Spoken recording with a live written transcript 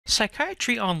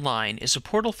Psychiatry Online is a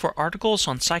portal for articles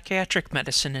on psychiatric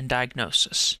medicine and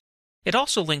diagnosis. It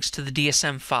also links to the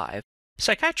DSM-5.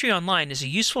 Psychiatry Online is a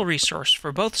useful resource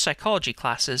for both psychology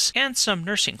classes and some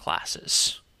nursing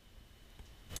classes.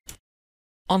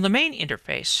 On the main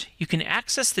interface, you can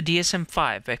access the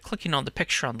DSM-5 by clicking on the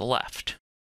picture on the left.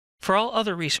 For all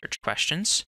other research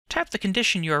questions, type the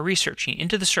condition you are researching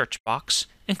into the search box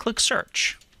and click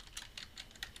Search.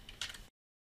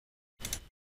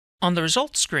 On the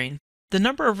results screen, the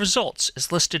number of results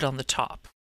is listed on the top.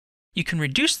 You can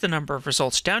reduce the number of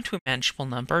results down to a manageable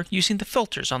number using the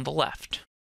filters on the left.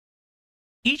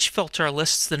 Each filter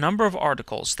lists the number of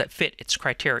articles that fit its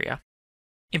criteria.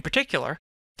 In particular,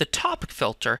 the topic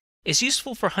filter is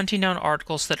useful for hunting down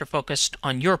articles that are focused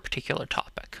on your particular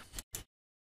topic.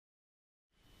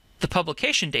 The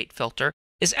publication date filter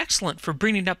is excellent for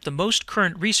bringing up the most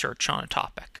current research on a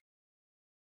topic.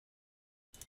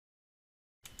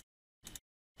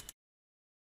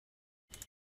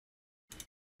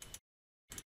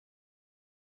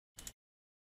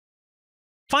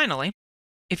 Finally,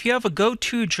 if you have a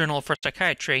go-to journal for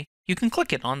psychiatry, you can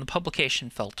click it on the publication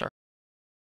filter.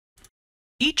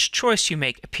 Each choice you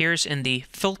make appears in the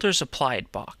Filters Applied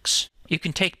box. You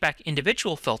can take back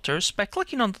individual filters by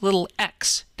clicking on the little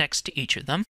X next to each of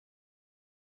them.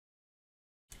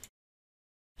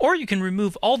 Or you can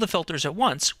remove all the filters at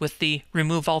once with the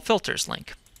Remove All Filters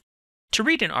link. To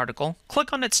read an article,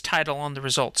 click on its title on the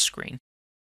results screen.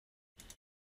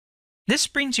 This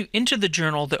brings you into the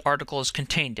journal the article is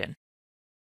contained in.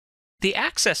 The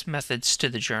access methods to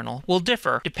the journal will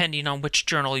differ depending on which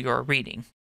journal you are reading.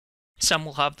 Some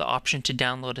will have the option to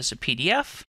download as a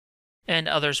PDF, and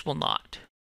others will not.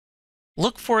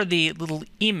 Look for the little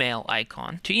email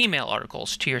icon to email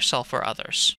articles to yourself or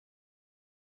others.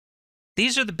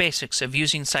 These are the basics of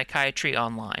using Psychiatry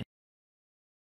Online.